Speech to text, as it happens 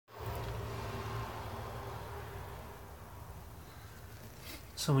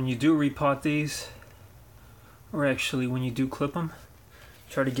So when you do repot these, or actually when you do clip them,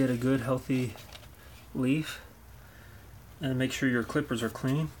 try to get a good healthy leaf and make sure your clippers are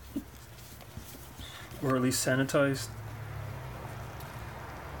clean or at least sanitized.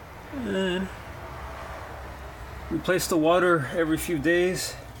 And replace the water every few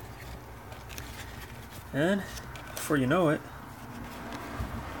days, and before you know it,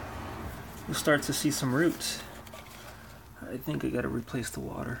 you'll start to see some roots. I think I gotta replace the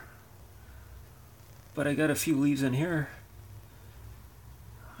water, but I got a few leaves in here.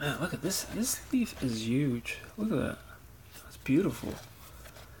 Man, look at this. This leaf is huge. Look at that. That's beautiful.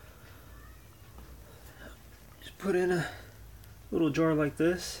 Just put in a little jar like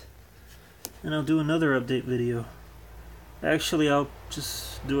this, and I'll do another update video. Actually, I'll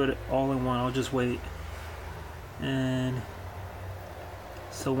just do it all in one. I'll just wait. And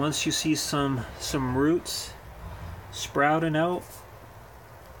so once you see some roots sprouting out,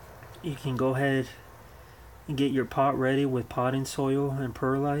 you can go ahead and get your pot ready with potting soil and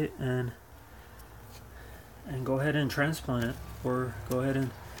perlite, and go ahead and transplant it, or go ahead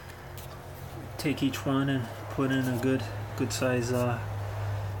and take each one and put in a good size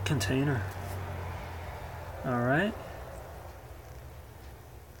container. All right.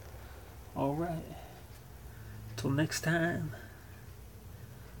 Till next time.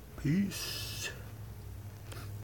 Peace.